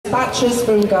dispatches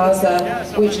from Gaza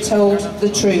which told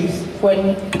the truth,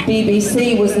 when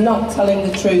BBC was not telling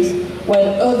the truth,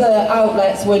 when other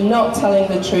outlets were not telling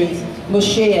the truth.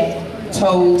 Musheir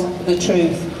told the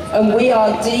truth. And we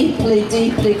are deeply,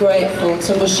 deeply grateful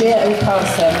to Musheir El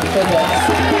Farra for this.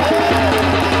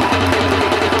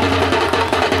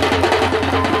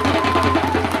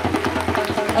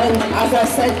 And as I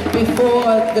said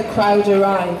before the crowd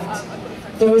arrived,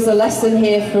 there is a lesson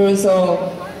here for us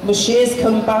all. Musheir's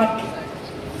come back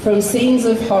from scenes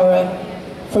of horror,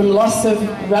 from loss of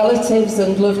relatives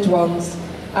and loved ones,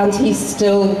 and he's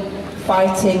still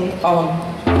fighting on.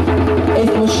 If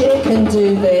Musheir can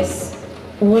do this,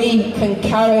 we can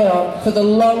carry on for the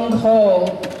long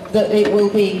haul that it will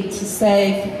be to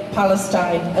save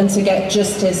Palestine and to get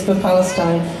justice for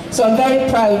Palestine. So I'm very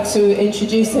proud to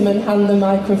introduce him and hand the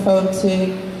microphone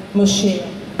to Musheir.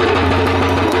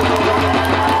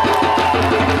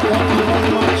 Thank you very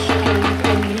much.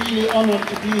 I'm really honored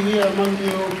to be here among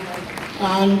you.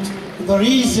 And the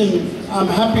reason I'm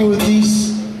happy with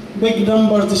these big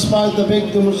numbers, despite the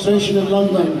big demonstration in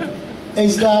London,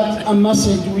 is that a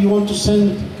message we want to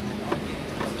send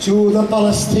to the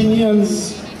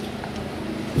Palestinians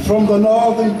from the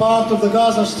northern part of the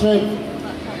Gaza Strip,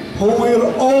 who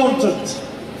were ordered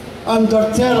under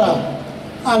terror,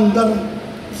 under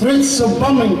threats of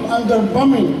bombing, under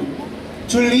bombing,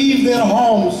 to leave their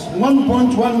homes.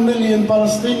 1.1 million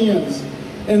Palestinians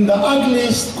in the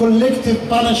ugliest collective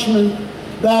punishment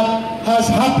that has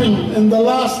happened in the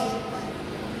last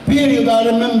period I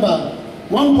remember.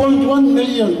 1.1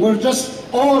 million were just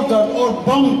ordered or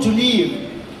bombed to leave.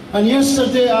 And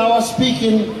yesterday I was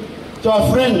speaking to a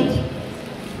friend,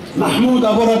 Mahmoud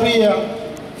Abu Rabia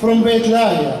from Beit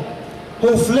Lahia,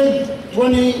 who fled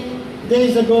 20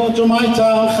 days ago to my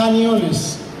town, Khan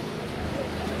Yunis.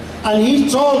 And he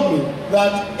told me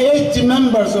that 80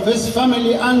 members of his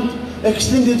family and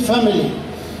extended family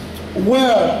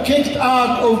were kicked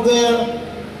out of their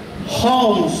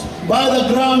homes by the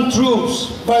ground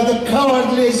troops, by the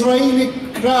cowardly Israeli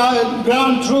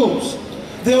ground troops.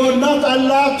 They were not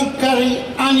allowed to carry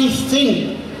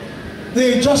anything.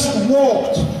 They just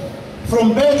walked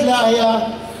from Beit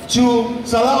Lahia to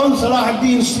Salah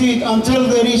ad-Din Street until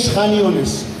they reached Khan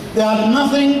Yunis. They had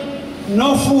nothing,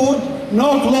 no food,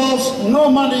 no clothes, no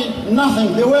money,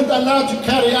 nothing. They weren't allowed to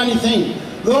carry anything.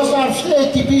 Those are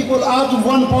 80 people out of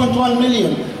 1.1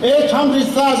 million.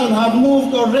 800,000 have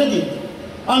moved already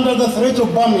under the threat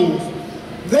of bombing.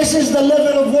 This is the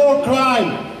level of war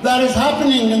crime that is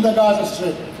happening in the Gaza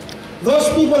Strip. Those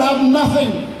people have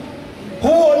nothing. Who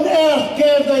on earth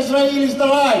gave the Israelis the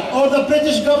right, or the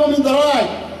British government the right,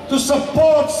 to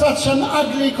support such an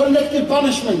ugly collective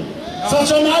punishment,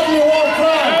 such an ugly war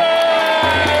crime?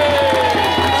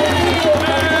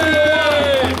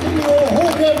 Who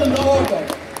gave them the order?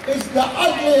 It's the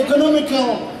ugly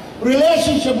economical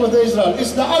relationship with Israel.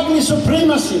 It's the ugly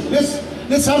supremacy.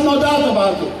 Let's have no doubt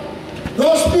about it.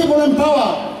 Those people in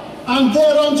power and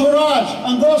their entourage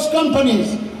and those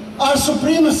companies are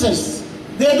supremacists.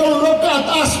 They don't look at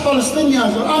us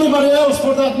Palestinians or anybody else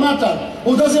for that matter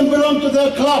who doesn't belong to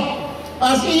their club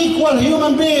as equal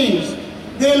human beings.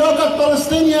 They look at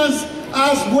Palestinians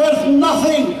as worth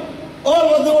nothing. All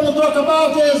what they want to talk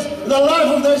about is the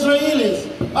life of the Israelis.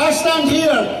 I stand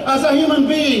here as a human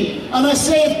being and I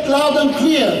say it loud and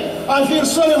clear. I feel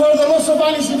sorry for the loss of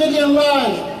any civilian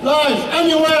lives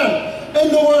anywhere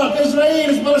in the world.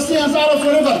 Israelis, Palestinians, Arabs,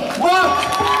 whatever.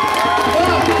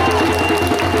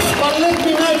 But let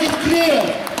me make it clear,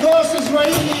 those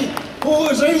Israelis who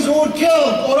were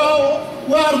killed or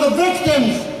who are the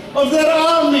victims of their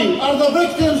army, are the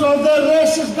victims of their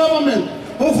racist government,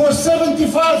 who for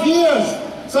 75 years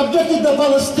subjected the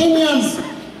Palestinians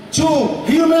to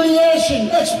humiliation,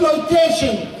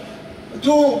 exploitation,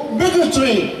 to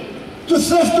bigotry, to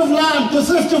theft of land, to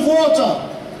theft of water.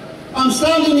 I'm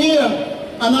standing here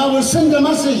and I will send a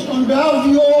message on behalf of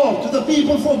you all to the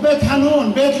people for Beit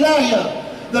Hanun, Beit Lahia,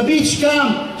 the beach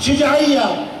camp,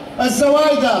 Shijaiya,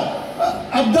 Al-Zawaida,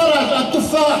 Al-Daraj,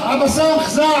 Al-Tufah, Abasan,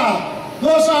 Khza'a.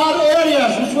 Those are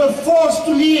areas which were forced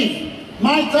to leave.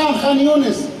 My town, Khan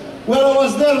Yunis, where I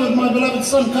was there with my beloved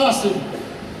son Qasim,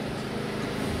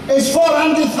 is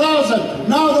 400,000.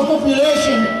 Now the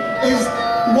population is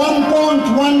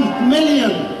 1.1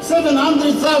 million.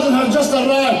 700,000 have just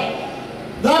arrived.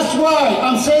 That's why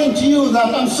I'm saying to you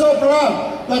that I'm so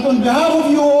proud that on behalf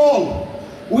of you all,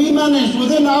 we managed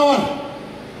within our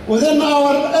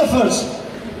efforts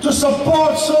to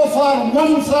support so far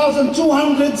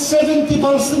 1,270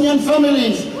 Palestinian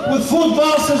families with food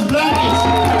parcels, blankets,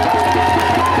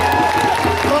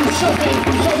 from Sheffield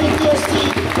PST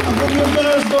and from your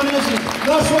generous donations.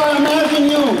 That's why I'm urging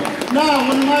you Now,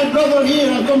 when my brother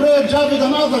here and Comrade Javid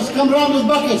and others come around with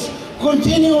buckets,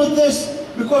 continue with this,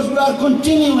 because we are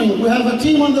continuing. We have a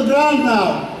team on the ground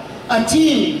now, a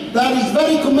team that is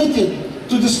very committed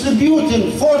to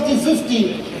distributing 40,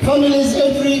 50 families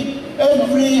every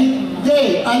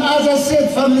day. And as I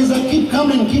said, families that keep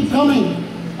coming.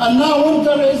 And now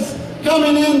winter is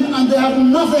coming in and they have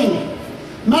nothing.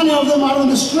 Many of them are on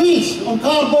the streets, on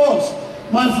cardboards.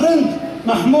 My friend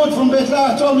Mahmoud from Beit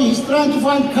La'a told me he's trying to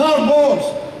find cardboards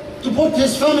to put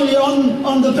his family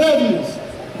on the pavements.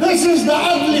 This is the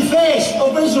ugly face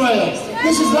of Israel.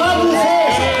 This is the ugly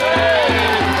face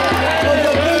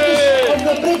of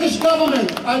the British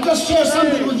government. I'll just share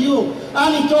something with you.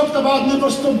 Ali talked about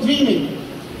Never Stop Dreaming.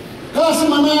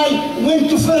 Qasim and I went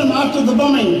to film after the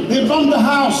bombing. They bombed the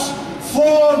house,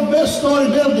 4-story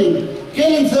building,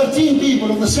 killing 13 people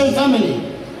of the same family.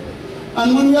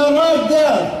 And when we arrived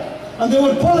there, and they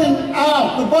were pulling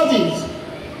out the bodies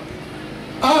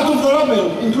out of the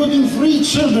rubble, including 3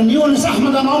 children, Yunus,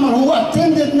 Ahmed and Omar, who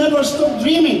attended Never Stop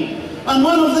Dreaming. And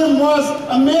one of them was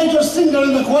a major singer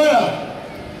in the choir.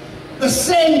 The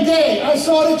same day, I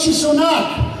saw Richie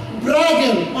Sunak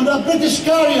bragging on a British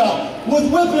carrier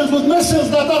with weapons, with missiles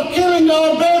that are killing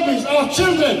our babies, our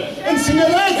children,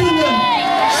 incinerating them.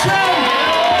 Shame!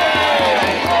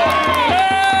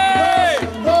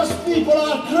 Those people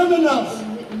are criminals.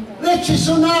 Richie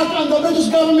Sunak and the British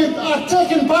government are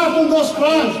taking part in those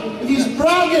crimes. It is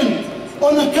bragging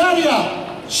on a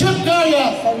carrier, ship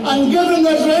carrier, and giving the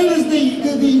Israelis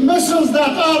the missiles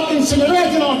that are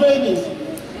incinerating our babies.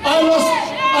 I lost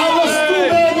 2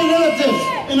 baby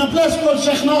relatives in a place called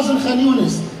Sheikh Nazir Khan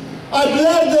Yunis. I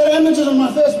blurred their images on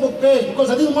my Facebook page because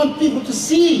I didn't want people to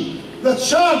see the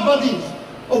charred bodies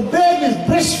of babies,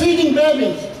 breastfeeding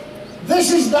babies.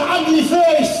 This is the ugly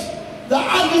face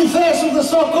of the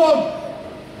so-called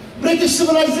British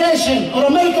civilization, or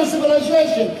American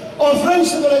civilization, or French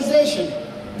civilization.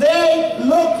 They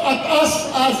look at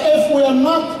us as if we are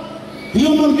not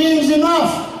human beings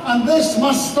enough, and this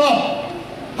must stop.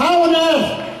 How on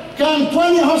earth can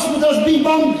 20 hospitals be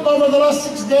bombed over the last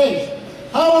 6 days?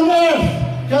 How on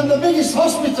earth can the biggest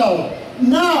hospital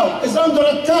now is under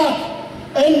attack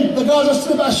in the Gaza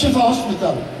Strip, Al-Shifa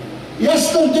Hospital?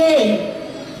 Yesterday,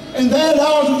 in the early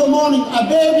hours of the morning, a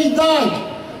baby died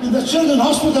in the children's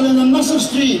hospital in Al-Nasr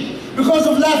Street because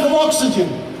of lack of oxygen.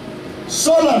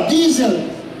 Solar, diesel,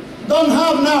 don't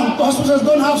have now, the hospitals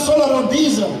don't have solar or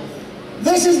diesel.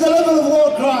 This is the level of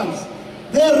war crimes.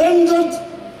 They rendered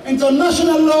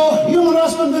international law, human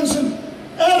rights convention,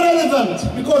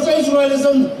 irrelevant because Israel is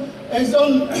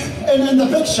in the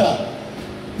picture.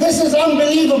 This is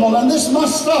unbelievable and this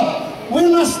must stop. We're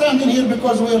not standing here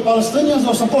because we are Palestinians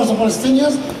or support the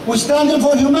Palestinians. We're standing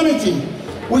for humanity.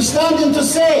 We're standing to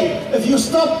say, if you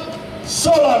stop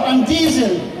solar and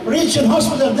diesel reaching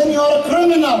hospital, then you are a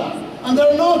criminal. And there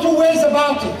are no 2 ways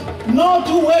about it. No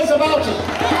 2 ways about it.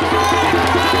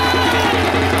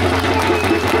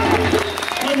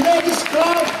 When they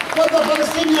describe what the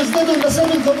Palestinians did on the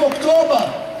 7th of October,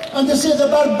 and they say the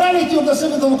barbarity of the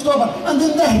 7th of October, and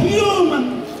then the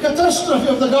human catastrophe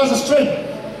of the Gaza Strip.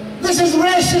 This is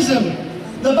racism.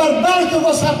 The barbarity of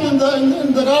what's happening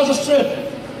in the Gaza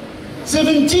Strip.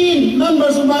 17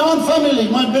 members of my own family,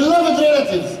 my beloved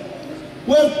relatives,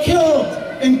 were killed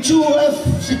in 2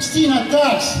 F-16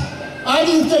 attacks. I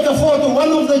didn't take a photo.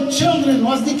 One of the children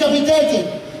was decapitated.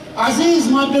 Aziz,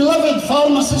 my beloved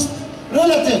pharmacist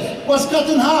relative, was cut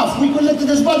in half. We collected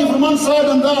his body from one side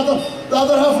and the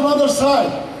other half from the other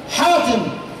side. Hatim,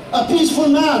 a peaceful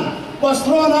man, was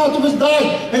thrown out of his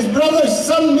died. His brother's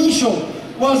son, Misho,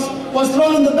 was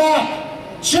thrown in the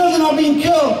back. Children are being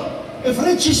killed. If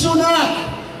Richie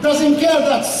Sunak doesn't care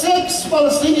that 6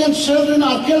 Palestinian children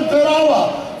are killed per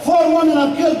hour, 4 women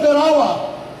are killed per hour,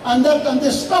 and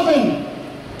they're stopping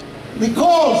the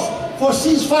calls for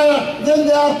ceasefire, then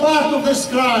they are part of this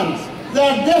crime. They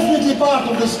are definitely part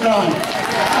of this crime.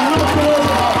 I'm not close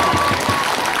about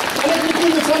it. Let me tell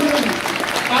you something.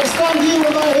 I stand here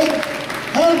with my head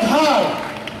held high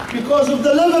because of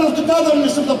the level of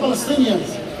togetherness of the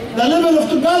Palestinians, the level of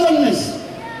togetherness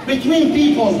between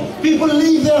people. People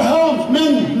leave their homes,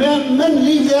 men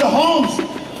leave their homes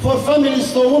for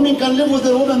families so women can live with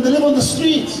their women. They live on the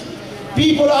streets.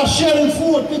 People are sharing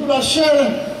food, people are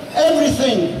sharing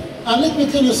everything. And let me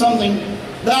tell you something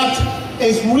that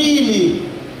is really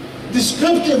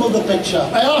descriptive of the picture.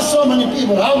 I asked so many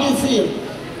people, how do you feel?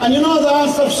 And you know the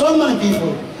answer of so many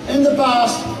people. In the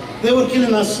past, they were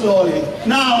killing us slowly.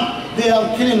 Now, they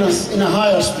are killing us in a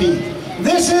higher speed.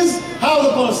 This is how the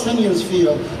Palestinians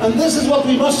feel. And this is what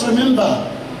we must remember.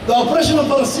 The operation of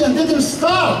Palestine didn't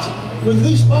start with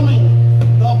this bombing.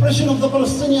 The oppression of the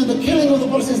Palestinians, the killing of the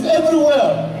Palestinians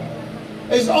everywhere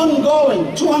is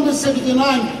ongoing.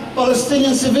 279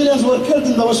 Palestinian civilians were killed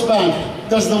in the West Bank.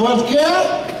 Does the world care?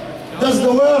 Does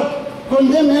the world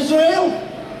condemn Israel?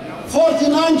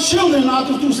 49 children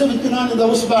out of 279 in the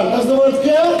West Bank. Does the world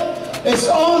care? It's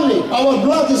only our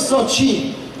blood is so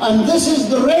cheap. And this is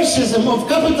the racism of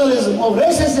capitalism, of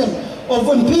racism, of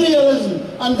imperialism.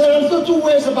 And there are no two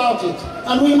ways about it.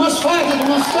 And we must fight it, we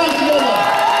must stand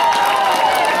together.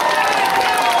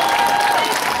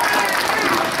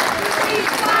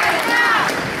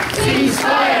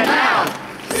 Ceasefire now!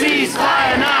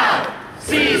 Ceasefire now!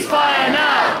 Ceasefire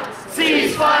now!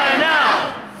 Ceasefire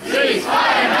now!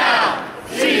 Ceasefire now!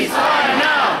 Ceasefire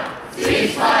now!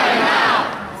 Ceasefire now!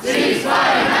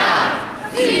 Ceasefire now!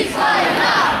 Ceasefire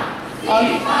now!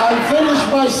 I'll finish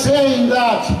by saying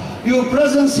that your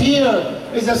presence here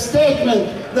is a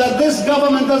statement that this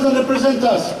government doesn't represent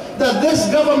us, that this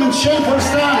government shameful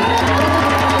stand.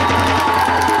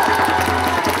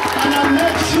 And I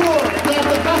make sure that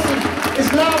the message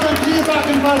is loud and clear back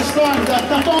in Palestine, that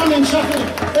not only in Sheffield,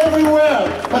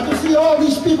 everywhere, but to see all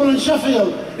these people in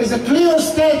Sheffield is a clear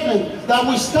statement that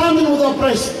we're standing with the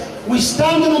oppressed, we're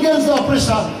standing against the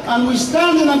oppressor, and we're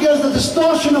standing against the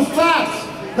distortion of facts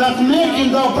that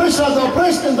making the oppressor the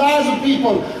oppressed in the eyes of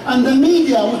people, and the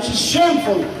media, which is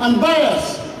shameful and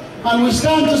biased. And we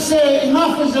stand to say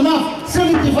enough is enough.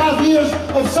 75 years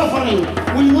of suffering.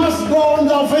 We must go on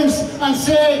the offense and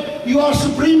say you are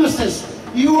supremacists.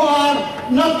 You are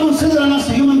not considering us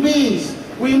human beings.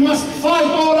 We must fight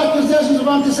all accusations of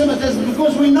anti-Semitism,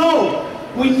 because we know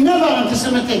we're never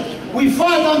anti-Semitic. We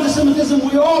fight anti-Semitism.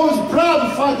 We're always proud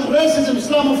to fight racism,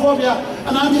 Islamophobia,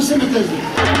 and anti-Semitism.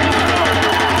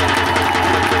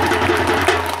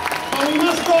 But we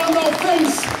must go on the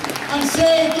offense and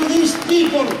say to these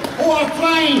people who are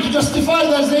trying to justify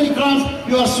the Israeli crimes,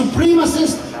 you are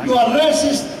supremacist, you are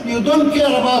racist, you don't care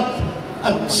about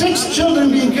 6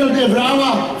 children being killed every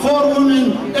hour, 4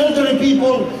 women, elderly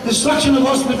people, destruction of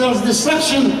hospitals,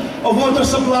 destruction of water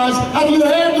supplies. Have you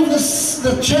heard of this,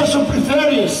 the Church of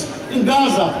Preferius in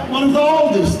Gaza, one of the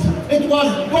oldest? It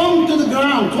was bombed to the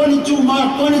ground.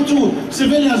 22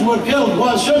 civilians were killed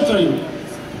while sheltering.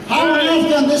 How on earth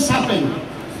can this happen?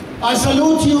 I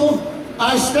salute you.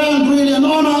 I stand really in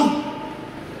honor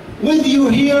with you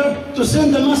here to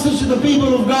send a message to the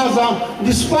people of Gaza,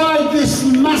 despite this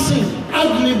massive,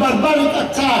 ugly, barbaric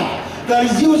attack that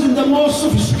is using the most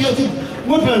sophisticated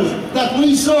weapons that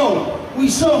we saw. We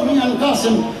saw, me and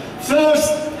Qasim,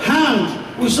 first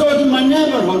hand. We saw it in my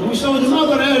neighborhood. We saw it in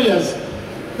other areas.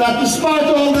 That despite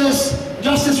all this,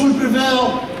 justice will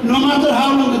prevail, no matter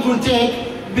how long it will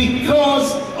take,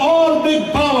 because all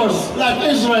big powers like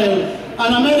Israel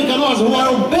and American laws who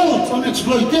are built on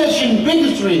exploitation,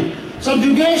 bigotry,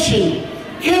 subjugation,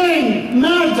 killing,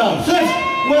 murder,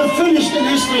 theft, were finished in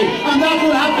history, and that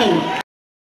will happen.